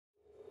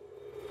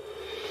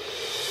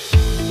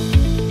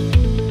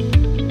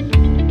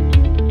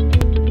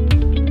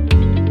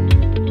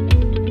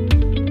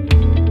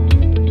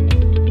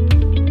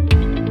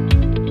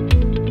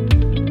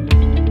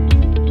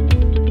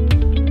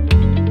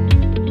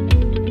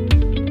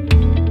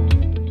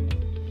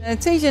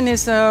Teijin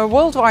is a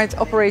worldwide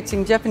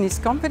operating Japanese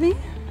company,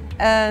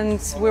 and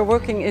we're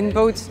working in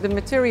both the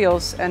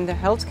materials and the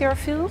healthcare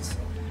field.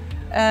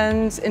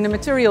 And in the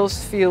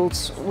materials field,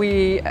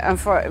 we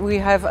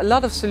have a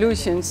lot of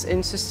solutions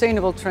in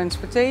sustainable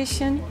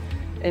transportation,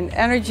 in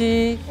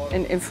energy,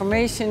 in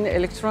information,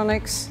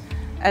 electronics,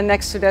 and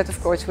next to that,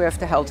 of course, we have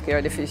the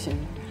healthcare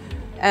division.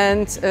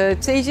 And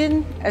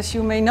Teijin, as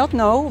you may not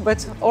know,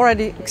 but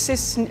already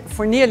exists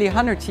for nearly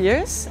 100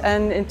 years.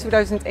 And in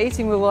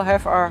 2018 we will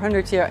have our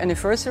 100-year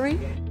anniversary.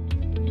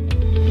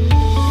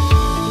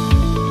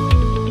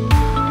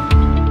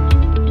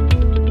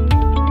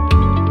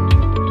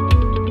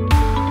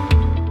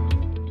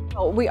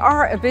 Well, we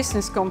are a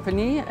business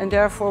company and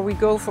therefore we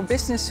go for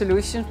business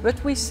solutions,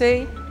 but we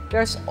say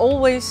there's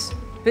always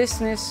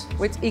business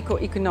with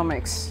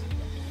eco-economics.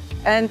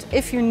 And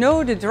if you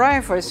know the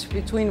drivers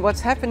between what's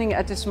happening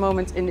at this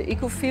moment in the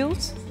eco field,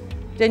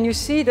 then you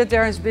see that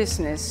there is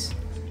business.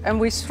 And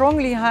we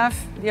strongly have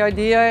the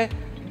idea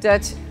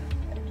that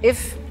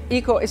if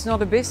eco is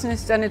not a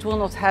business, then it will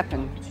not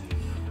happen.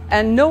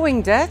 And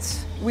knowing that,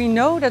 we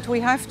know that we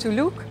have to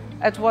look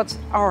at what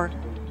our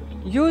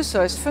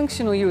users,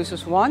 functional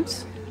users,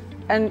 want.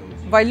 And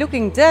by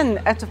looking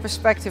then at the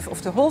perspective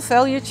of the whole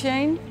value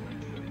chain,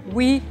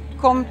 we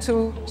come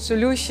to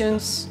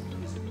solutions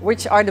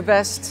which are the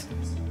best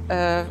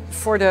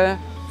for the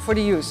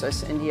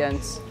users in the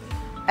end.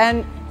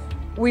 And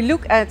we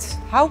look at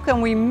how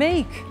can we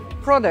make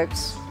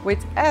products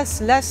with as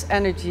less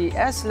energy,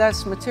 as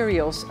less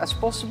materials as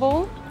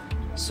possible.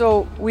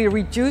 So we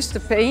reduce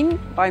the pain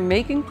by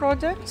making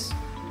products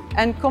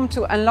and come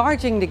to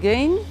enlarging the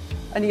gain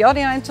at the other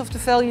end of the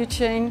value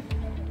chain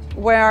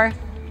where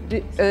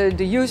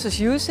the users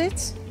use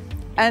it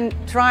and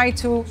try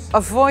to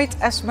avoid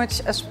as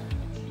much as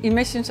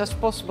emissions as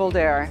possible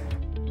there.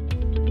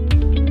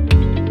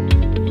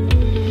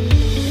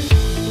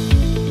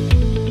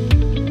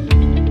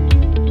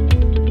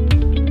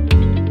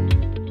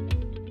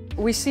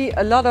 We see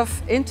a lot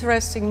of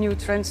interesting new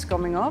trends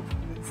coming up.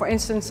 For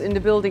instance, in the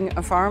building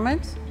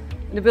environment.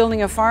 In the building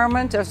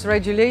environment, there's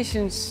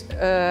regulations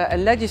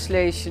and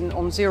legislation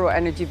on zero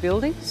energy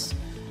buildings.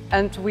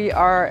 And we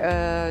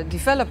are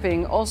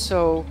developing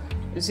also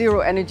zero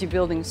energy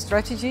building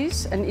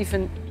strategies and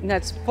even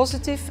net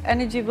positive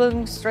energy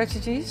building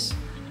strategies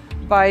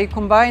by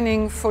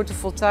combining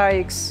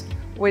photovoltaics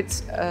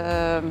with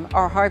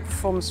our high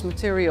performance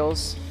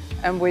materials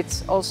and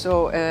with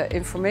also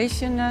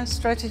information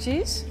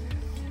strategies.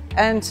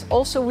 And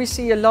also we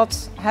see a lot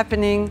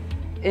happening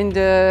in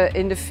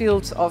the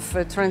field of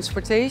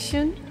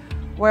transportation,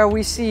 where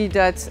we see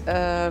that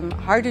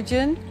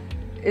hydrogen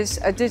is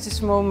at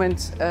this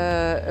moment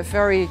a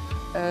very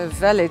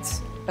valid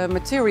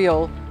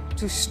material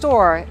to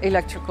store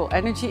electrical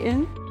energy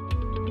in.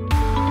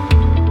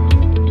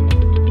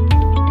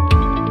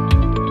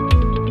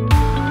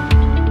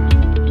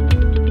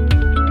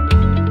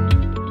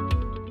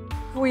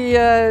 We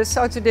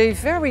saw today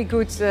very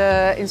good,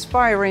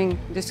 inspiring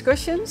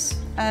discussions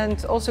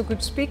and also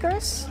good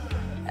speakers.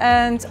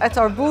 And at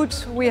our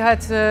booth we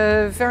had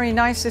very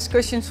nice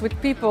discussions with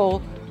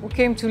people who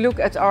came to look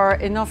at our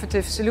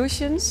innovative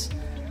solutions,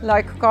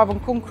 like carbon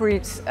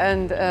concrete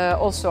and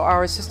also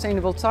our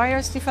sustainable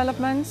tires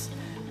development,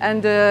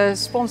 and the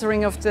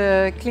sponsoring of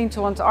the Clean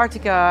to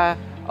Antarctica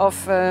of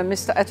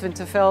Mr. Edwin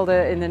ter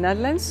Velde in the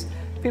Netherlands.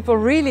 People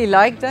really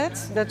like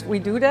that we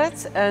do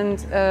that,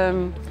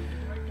 and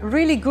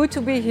really good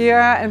to be here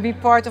and be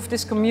part of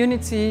this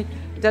community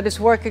that is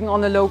working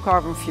on a low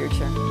carbon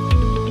future.